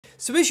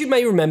So as you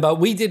may remember,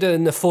 we did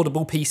an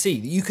affordable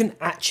PC that you can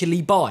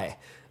actually buy,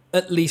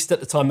 at least at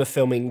the time of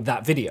filming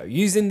that video,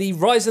 using the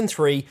Ryzen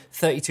 3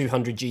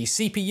 3200G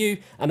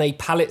CPU and a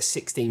Palette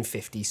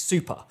 1650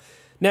 Super.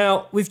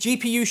 Now, with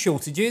GPU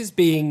shortages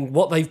being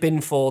what they've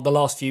been for the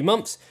last few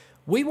months,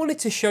 we wanted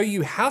to show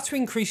you how to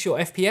increase your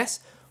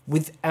FPS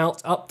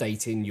without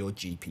updating your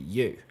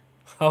GPU.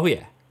 Oh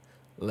yeah,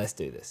 let's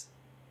do this.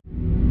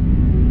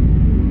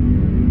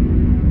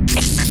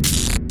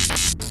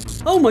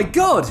 Oh my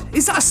god,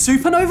 is that a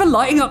supernova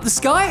lighting up the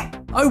sky?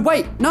 Oh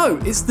wait, no,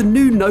 it's the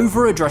new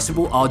Nova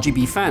addressable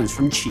RGB fans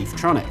from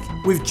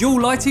Chieftronic. With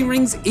dual lighting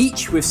rings,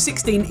 each with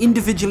 16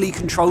 individually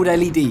controlled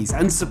LEDs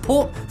and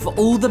support for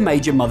all the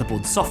major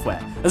motherboard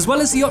software, as well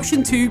as the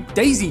option to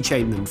daisy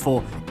chain them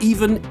for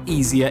even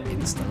easier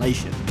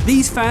installation.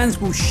 These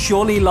fans will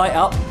surely light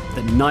up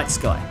the night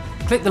sky.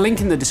 Click the link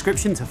in the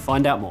description to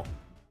find out more.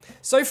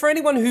 So for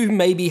anyone who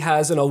maybe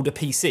has an older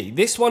PC,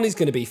 this one is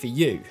going to be for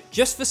you.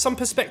 Just for some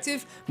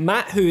perspective,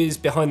 Matt, who is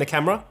behind the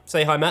camera,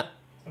 say hi Matt.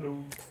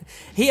 Hello.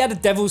 He had a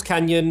Devil's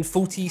Canyon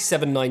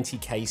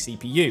 4790K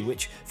CPU,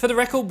 which for the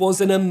record was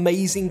an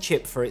amazing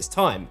chip for its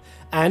time,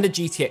 and a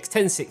GTX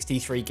 1060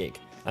 3GB.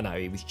 I know,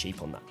 he was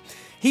cheap on that.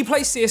 He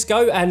plays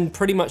CSGO and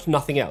pretty much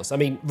nothing else. I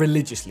mean,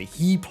 religiously,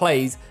 he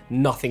plays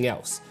nothing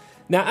else.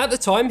 Now at the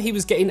time, he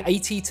was getting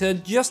 80 to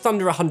just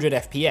under 100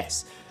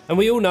 FPS. And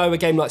we all know a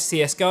game like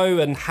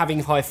CSGO and having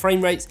high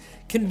frame rates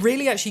can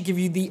really actually give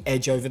you the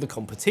edge over the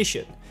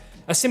competition.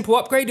 A simple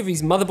upgrade of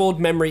his motherboard,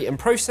 memory and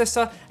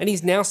processor, and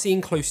he's now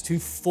seeing close to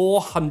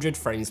 400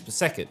 frames per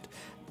second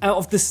out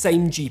of the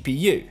same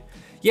GPU.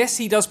 Yes,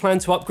 he does plan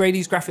to upgrade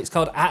his graphics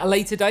card at a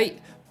later date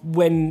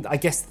when I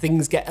guess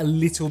things get a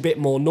little bit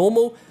more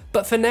normal,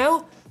 but for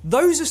now,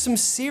 those are some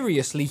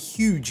seriously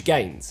huge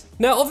gains.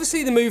 Now,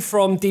 obviously the move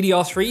from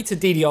DDR3 to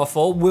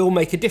DDR4 will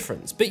make a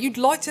difference, but you'd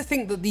like to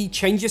think that the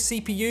change of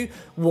CPU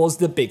was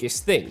the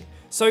biggest thing.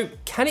 So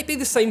can it be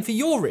the same for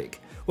your rig?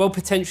 Well,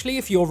 potentially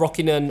if you're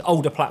rocking an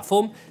older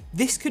platform,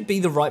 this could be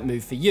the right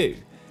move for you.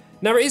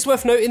 Now, it is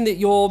worth noting that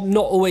you'll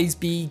not always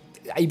be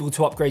able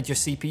to upgrade your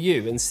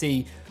CPU and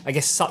see, I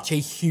guess, such a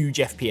huge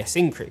FPS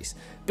increase,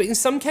 but in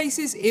some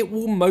cases it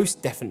will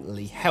most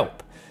definitely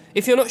help.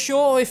 If you're not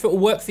sure if it will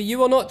work for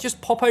you or not, just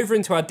pop over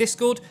into our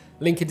Discord,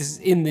 link is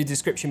in the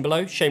description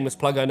below, shameless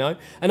plug I know,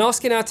 and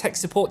ask in our tech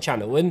support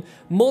channel, and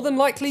more than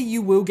likely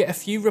you will get a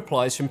few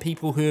replies from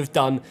people who have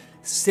done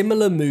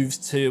similar moves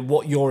to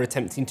what you're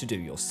attempting to do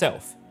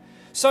yourself.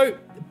 So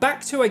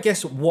back to, I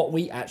guess, what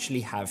we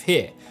actually have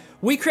here.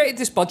 We created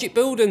this budget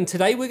build, and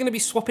today we're going to be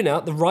swapping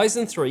out the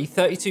Ryzen 3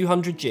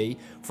 3200G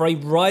for a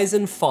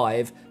Ryzen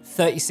 5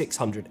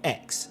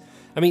 3600X.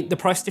 I mean, the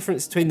price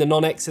difference between the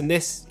non-X and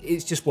this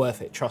is just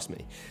worth it, trust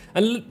me.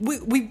 And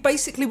we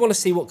basically want to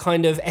see what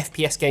kind of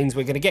FPS gains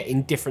we're going to get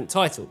in different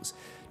titles.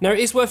 Now, it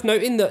is worth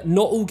noting that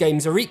not all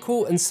games are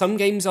equal, and some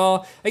games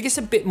are, I guess,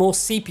 a bit more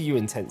CPU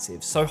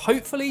intensive. So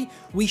hopefully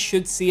we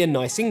should see a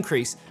nice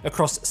increase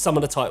across some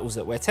of the titles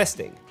that we're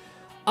testing.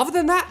 Other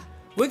than that,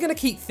 we're going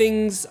to keep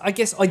things, I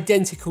guess,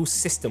 identical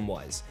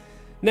system-wise.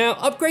 Now,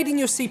 upgrading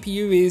your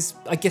CPU is,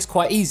 I guess,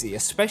 quite easy,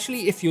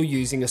 especially if you're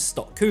using a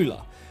stock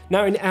cooler.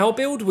 Now in our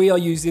build, we are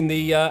using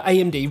the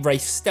AMD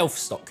Wraith Stealth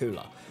stock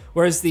cooler,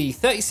 whereas the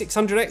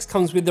 3600X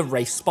comes with the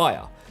Wraith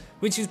Spire,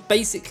 which is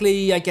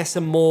basically, I guess,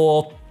 a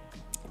more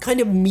kind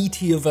of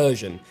meatier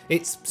version.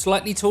 It's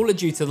slightly taller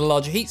due to the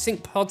larger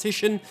heatsink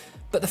partition,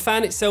 but the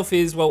fan itself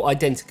is, well,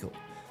 identical.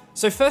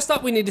 So first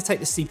up, we need to take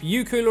the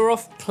CPU cooler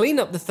off, clean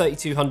up the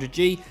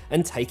 3200G,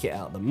 and take it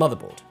out of the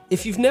motherboard.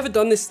 If you've never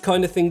done this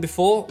kind of thing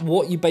before,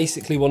 what you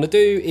basically want to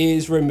do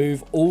is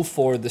remove all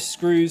 4 of the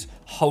screws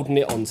holding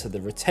it onto the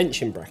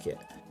retention bracket.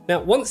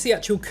 Now, once the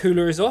actual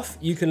cooler is off,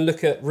 you can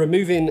look at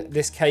removing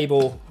this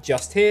cable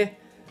just here,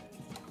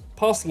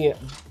 passing it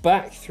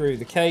back through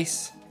the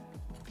case,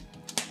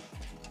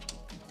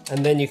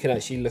 and then you can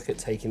actually look at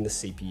taking the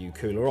CPU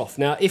cooler off.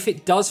 Now, if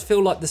it does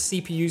feel like the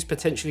CPU is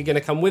potentially going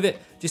to come with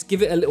it, just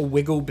give it a little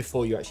wiggle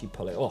before you actually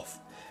pull it off.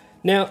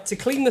 Now, to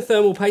clean the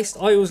thermal paste,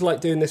 I always like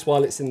doing this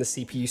while it's in the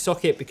CPU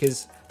socket,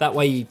 because that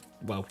way,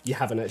 well, you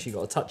haven't actually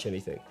got to touch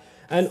anything.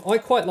 And I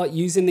quite like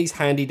using these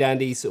handy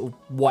dandy sort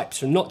of wipes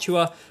from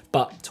Noctua,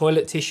 but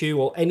toilet tissue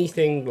or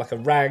anything like a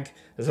rag,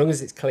 as long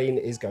as it's clean,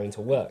 is going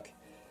to work.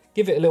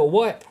 Give it a little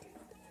wipe,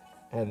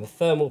 and the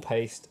thermal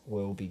paste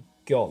will be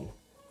gone.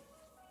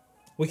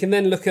 We can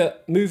then look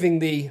at moving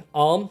the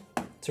arm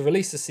to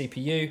release the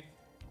CPU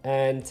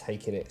and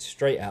taking it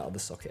straight out of the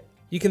socket.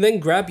 You can then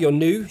grab your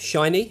new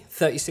shiny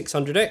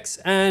 3600X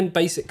and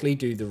basically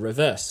do the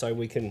reverse. So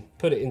we can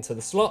put it into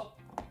the slot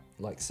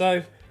like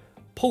so,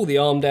 pull the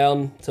arm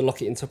down to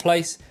lock it into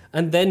place,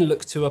 and then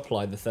look to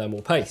apply the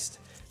thermal paste.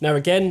 Now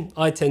again,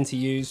 I tend to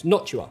use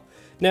Noctua.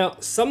 Now,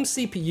 some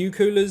CPU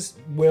coolers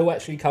will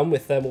actually come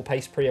with thermal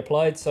paste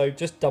pre-applied, so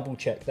just double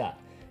check that.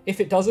 If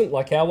it doesn't,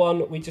 like our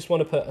one, we just want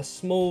to put a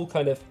small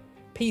kind of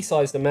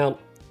pea-sized amount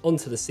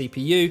onto the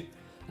CPU,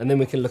 and then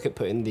we can look at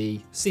putting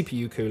the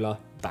CPU cooler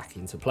back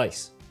into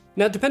place.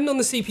 Now, depending on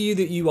the CPU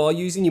that you are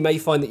using, you may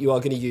find that you are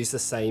going to use the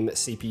same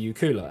CPU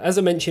cooler. As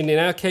I mentioned, in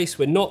our case,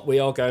 we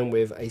are going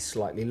with a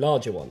slightly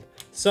larger one.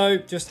 So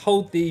just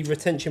hold the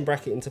retention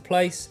bracket into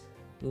place,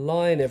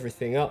 line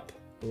everything up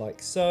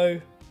like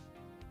so,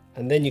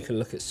 and then you can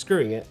look at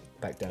screwing it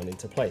back down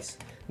into place.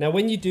 Now,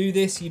 when you do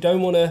this, you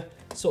don't want to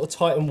sort of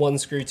tighten one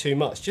screw too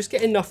much. Just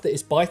get enough that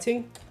it's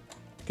biting,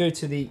 go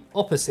to the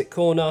opposite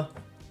corner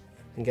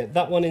and get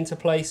that one into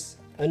place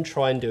and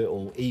try and do it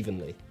all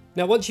evenly.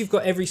 Now, once you've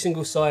got every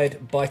single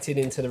side bited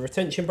into the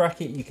retention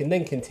bracket, you can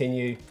then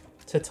continue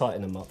to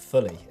tighten them up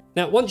fully.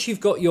 Now, once you've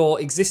got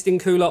your existing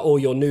cooler or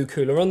your new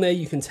cooler on there,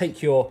 you can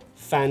take your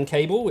fan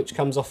cable, which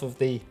comes off of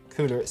the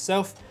cooler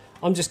itself.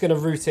 I'm just going to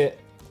route it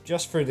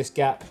just through this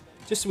gap,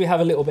 just so we have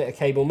a little bit of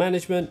cable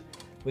management.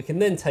 We can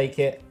then take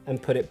it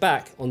and put it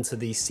back onto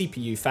the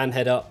CPU fan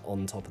header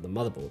on top of the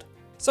motherboard.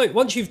 So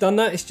once you've done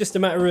that, it's just a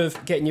matter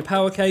of getting your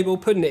power cable,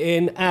 putting it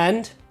in,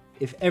 and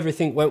if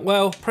everything went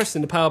well,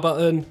 pressing the power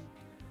button,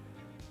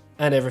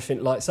 and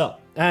everything lights up.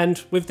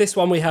 And with this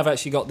one, we have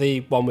actually got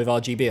the one with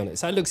RGB on it,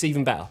 so it looks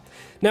even better.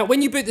 Now,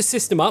 when you boot the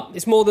system up,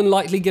 it's more than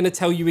likely going to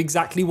tell you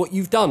exactly what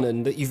you've done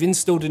and that you've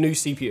installed a new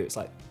CPU. It's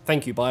like,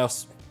 thank you,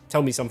 BIOS,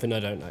 tell me something I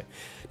don't know.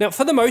 Now,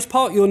 for the most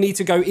part, you'll need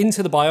to go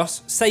into the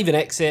BIOS, save and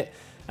exit,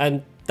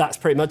 and that's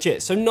pretty much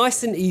it. So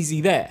nice and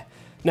easy there.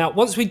 Now,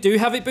 once we do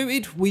have it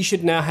booted, we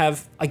should now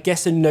have, I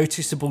guess, a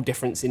noticeable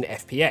difference in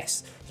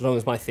FPS, as long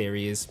as my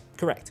theory is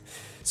correct.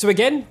 So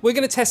again, we're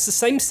going to test the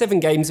same 7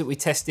 games that we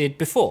tested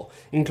before,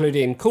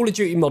 including Call of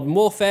Duty Modern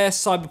Warfare,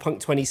 Cyberpunk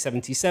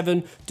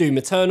 2077, Doom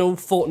Eternal,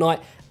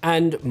 Fortnite,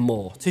 and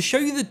more, to show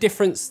you the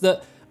difference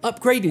that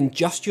upgrading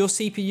just your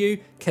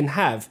CPU can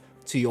have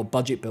to your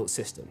budget-built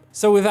system.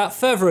 So without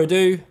further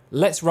ado,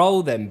 let's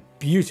roll them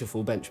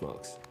beautiful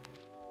benchmarks.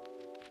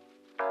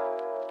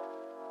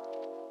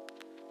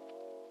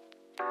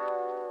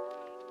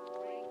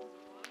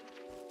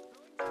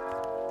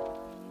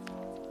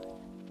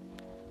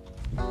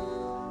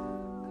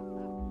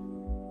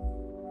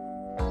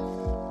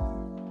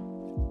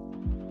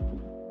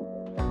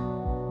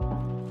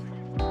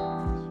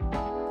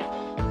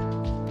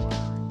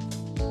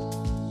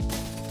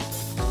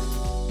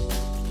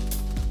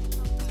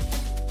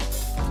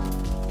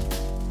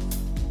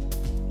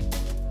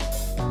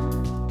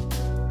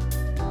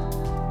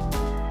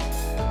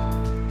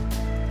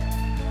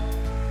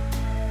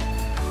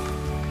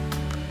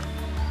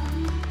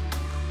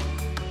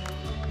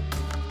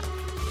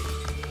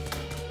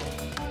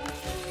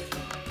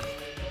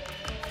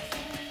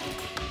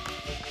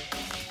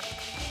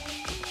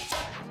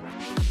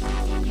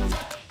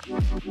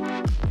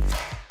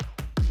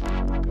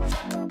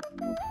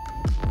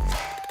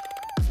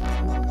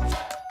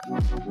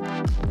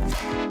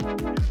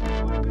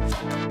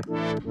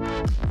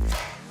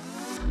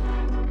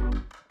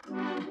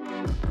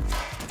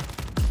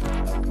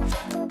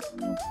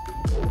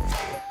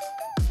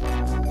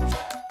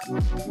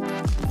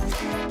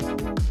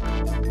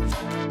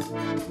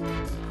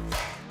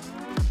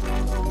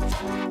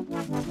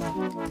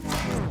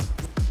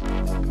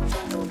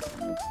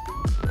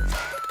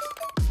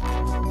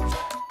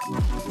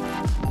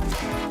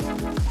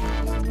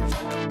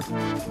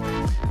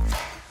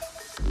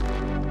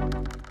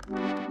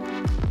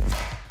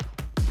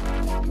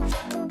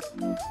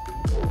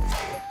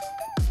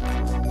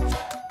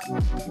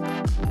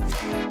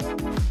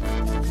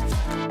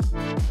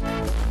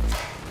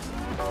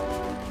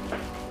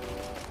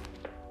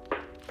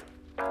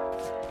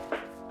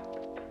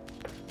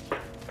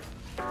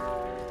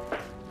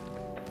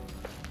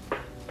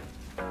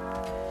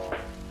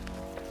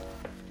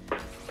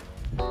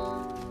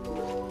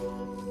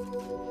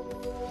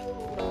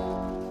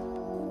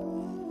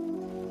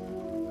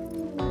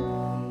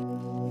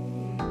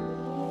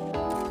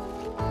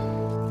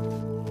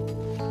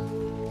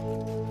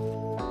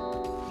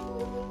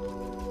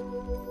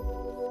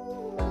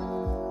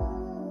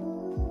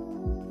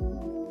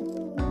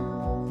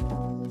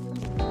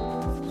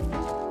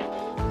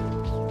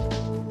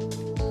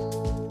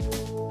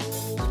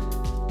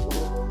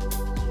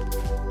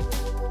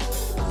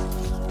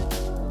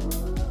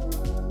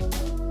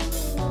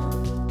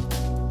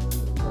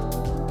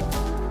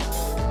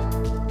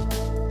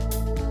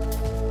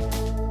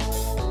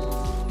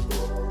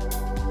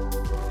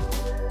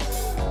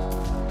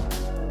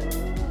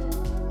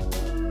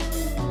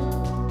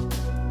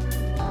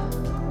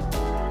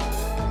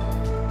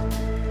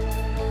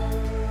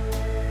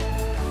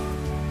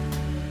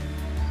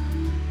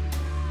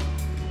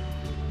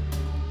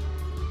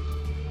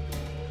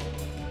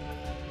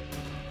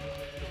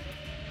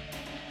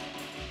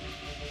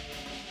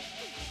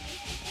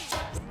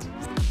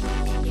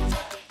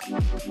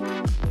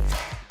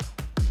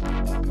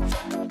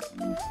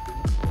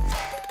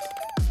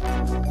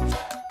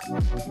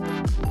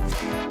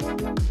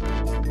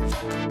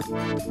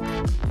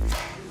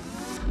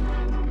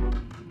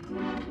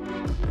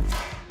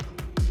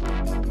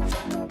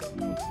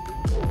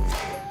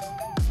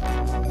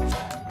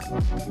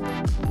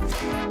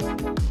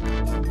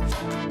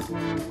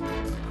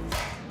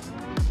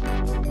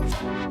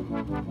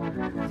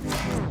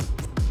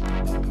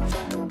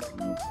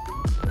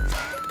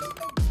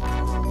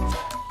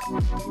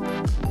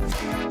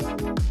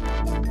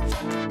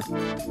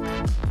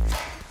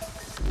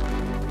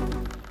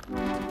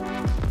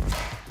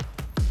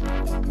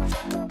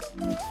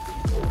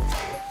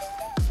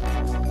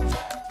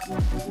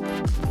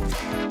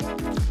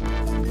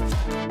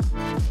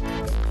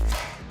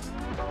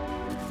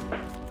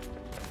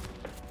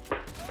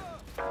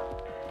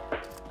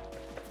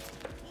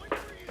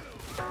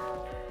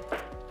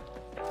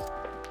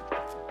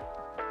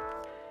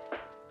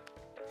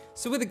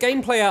 So with the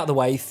gameplay out of the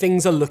way,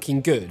 things are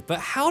looking good, but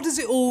how does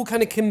it all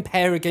kind of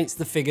compare against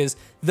the figures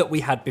that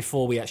we had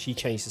before we actually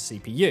changed the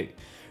CPU?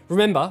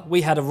 Remember,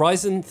 we had a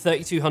Ryzen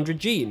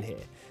 3200G in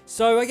here,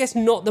 so I guess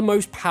not the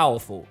most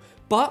powerful,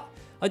 but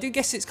I do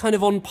guess it's kind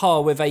of on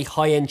par with a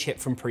high-end chip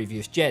from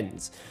previous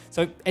gens.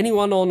 So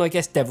anyone on, I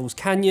guess, Devil's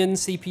Canyon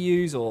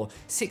CPUs or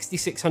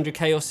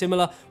 6600K or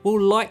similar will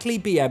likely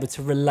be able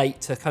to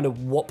relate to kind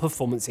of what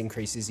performance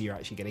increases you're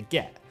actually going to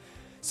get.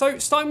 So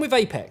starting with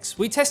Apex,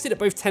 we tested at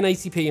both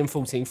 1080p and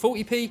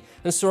 1440p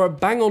and saw a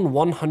bang on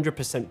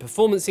 100%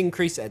 performance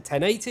increase at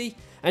 1080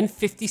 and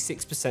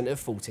 56% at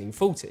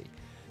 1440.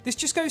 This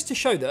just goes to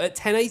show that at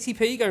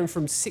 1080p going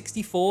from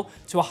 64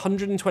 to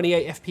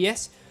 128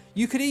 FPS,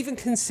 you could even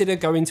consider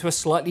going to a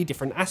slightly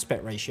different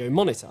aspect ratio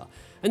monitor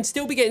and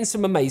still be getting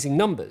some amazing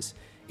numbers.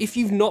 If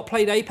you've not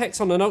played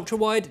Apex on an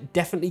ultra-wide,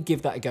 definitely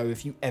give that a go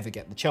if you ever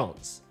get the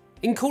chance.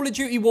 In Call of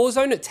Duty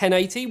Warzone at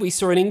 1080, we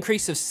saw an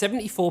increase of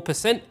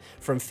 74%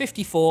 from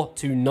 54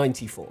 to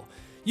 94.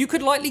 You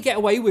could likely get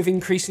away with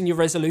increasing your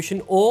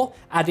resolution or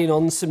adding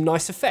on some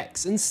nice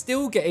effects and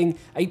still getting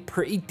a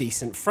pretty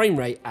decent frame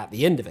rate at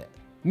the end of it.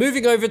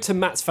 Moving over to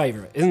Matt's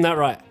favourite, isn't that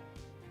right?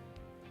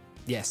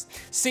 Yes,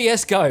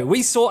 CSGO.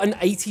 We saw an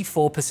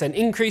 84%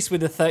 increase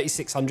with a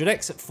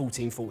 3600X at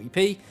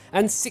 1440p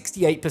and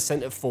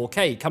 68% at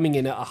 4K, coming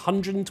in at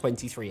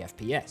 123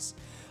 FPS.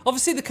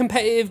 Obviously, the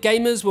competitive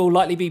gamers will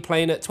likely be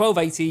playing at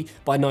 1280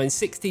 by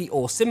 960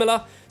 or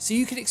similar, so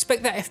you could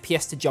expect that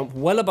FPS to jump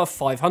well above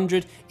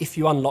 500 if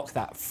you unlock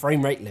that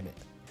frame rate limit.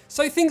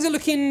 So things are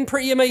looking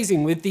pretty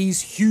amazing with these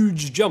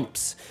huge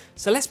jumps.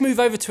 So let's move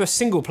over to a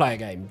single player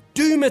game,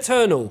 Doom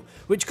Eternal,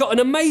 which got an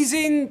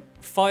amazing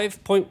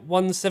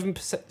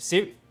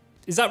 5.17%.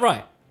 Is that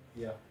right?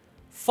 Yeah.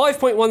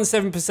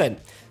 5.17%.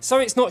 So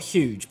it's not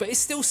huge, but it's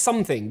still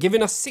something,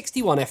 giving us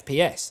 61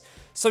 FPS.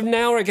 So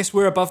now I guess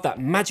we're above that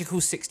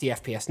magical 60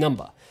 FPS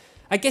number.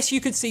 I guess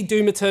you could see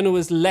Doom Eternal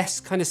as less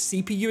kind of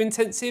CPU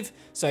intensive,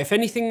 so if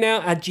anything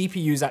now, our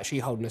GPU is actually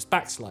holding us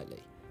back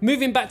slightly.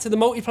 Moving back to the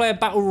multiplayer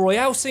battle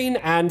royale scene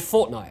and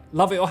Fortnite.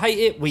 Love it or hate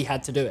it, we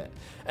had to do it.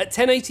 At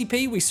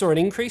 1080p, we saw an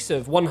increase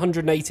of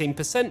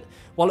 118%,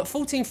 while at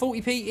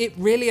 1440p, it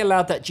really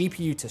allowed that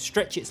GPU to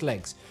stretch its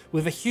legs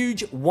with a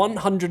huge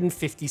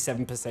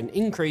 157%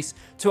 increase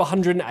to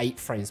 108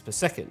 frames per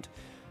second.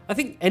 I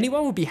think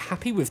anyone would be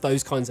happy with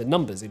those kinds of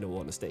numbers, in all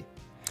honesty.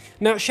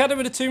 Now, Shadow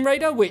of the Tomb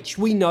Raider, which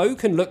we know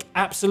can look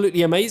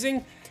absolutely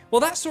amazing,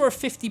 well, that saw a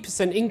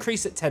 50%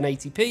 increase at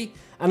 1080p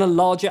and a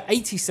larger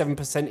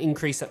 87%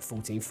 increase at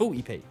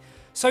 1440p.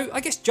 So I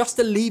guess just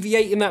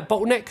alleviating that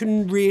bottleneck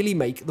can really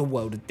make the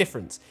world of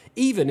difference,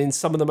 even in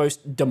some of the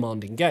most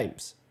demanding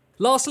games.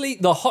 Lastly,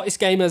 the hottest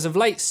game as of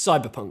late,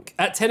 Cyberpunk.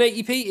 At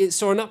 1080p, it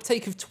saw an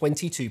uptake of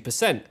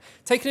 22%,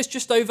 taking us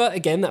just over,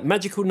 again, that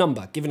magical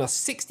number, giving us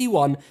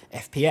 61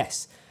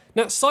 FPS.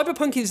 Now,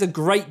 Cyberpunk is a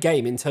great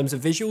game in terms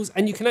of visuals,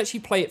 and you can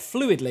actually play it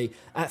fluidly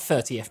at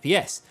 30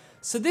 FPS.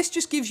 So this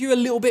just gives you a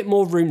little bit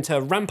more room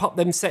to ramp up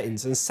them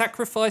settings and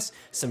sacrifice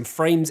some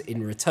frames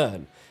in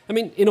return. I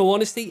mean, in all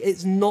honesty,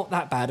 it's not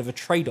that bad of a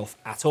trade-off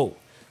at all.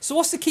 So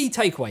what's the key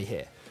takeaway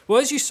here? Well,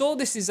 as you saw,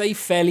 this is a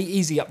fairly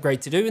easy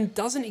upgrade to do and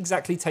doesn't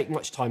exactly take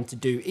much time to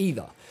do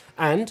either.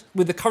 And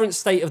with the current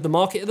state of the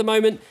market at the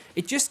moment,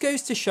 it just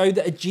goes to show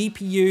that a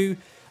GPU,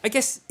 I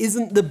guess,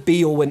 isn't the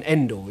be-all and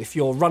end-all if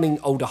you're running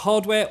older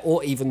hardware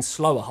or even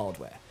slower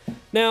hardware.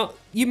 Now,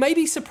 you may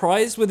be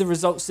surprised with the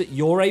results that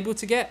you're able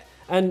to get,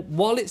 and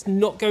while it's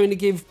not going to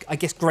give, I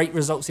guess, great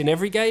results in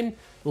every game,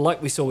 like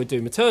we saw with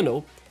Doom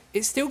Eternal,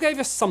 it still gave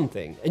us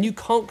something, and you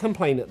can't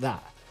complain at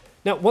that.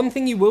 Now, one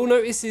thing you will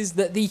notice is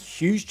that the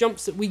huge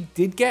jumps that we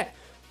did get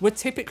were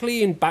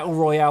typically in Battle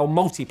Royale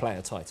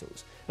multiplayer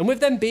titles. And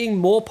with them being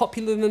more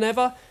popular than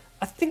ever,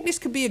 I think this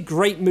could be a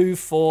great move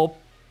for,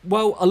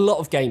 well, a lot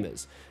of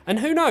gamers.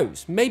 And who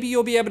knows, maybe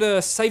you'll be able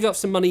to save up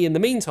some money in the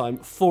meantime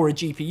for a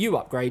GPU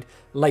upgrade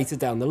later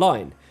down the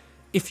line,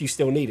 if you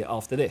still need it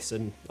after this,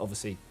 and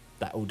obviously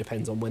that all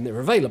depends on when they're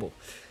available.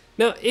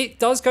 Now, it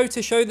does go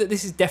to show that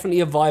this is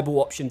definitely a viable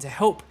option to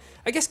help,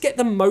 I guess, get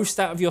the most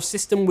out of your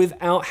system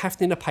without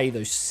having to pay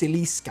those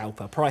silly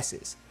scalper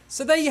prices.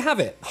 So there you have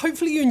it.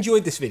 Hopefully you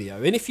enjoyed this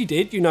video, and if you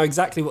did, you know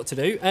exactly what to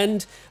do.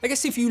 And I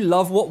guess if you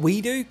love what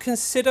we do,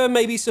 consider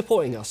maybe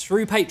supporting us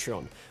through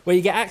Patreon, where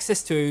you get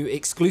access to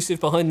exclusive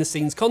behind the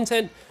scenes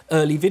content,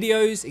 early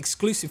videos,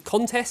 exclusive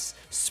contests,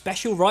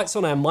 special rights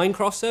on our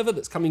Minecraft server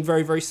that's coming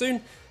very, very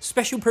soon,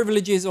 special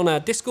privileges on our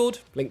Discord,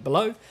 link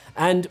below,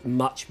 and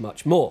much,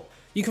 much more.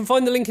 You can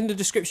find the link in the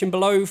description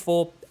below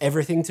for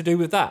everything to do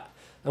with that.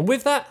 And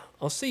with that,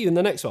 I'll see you in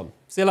the next one.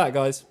 See you later,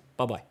 guys.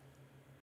 Bye-bye.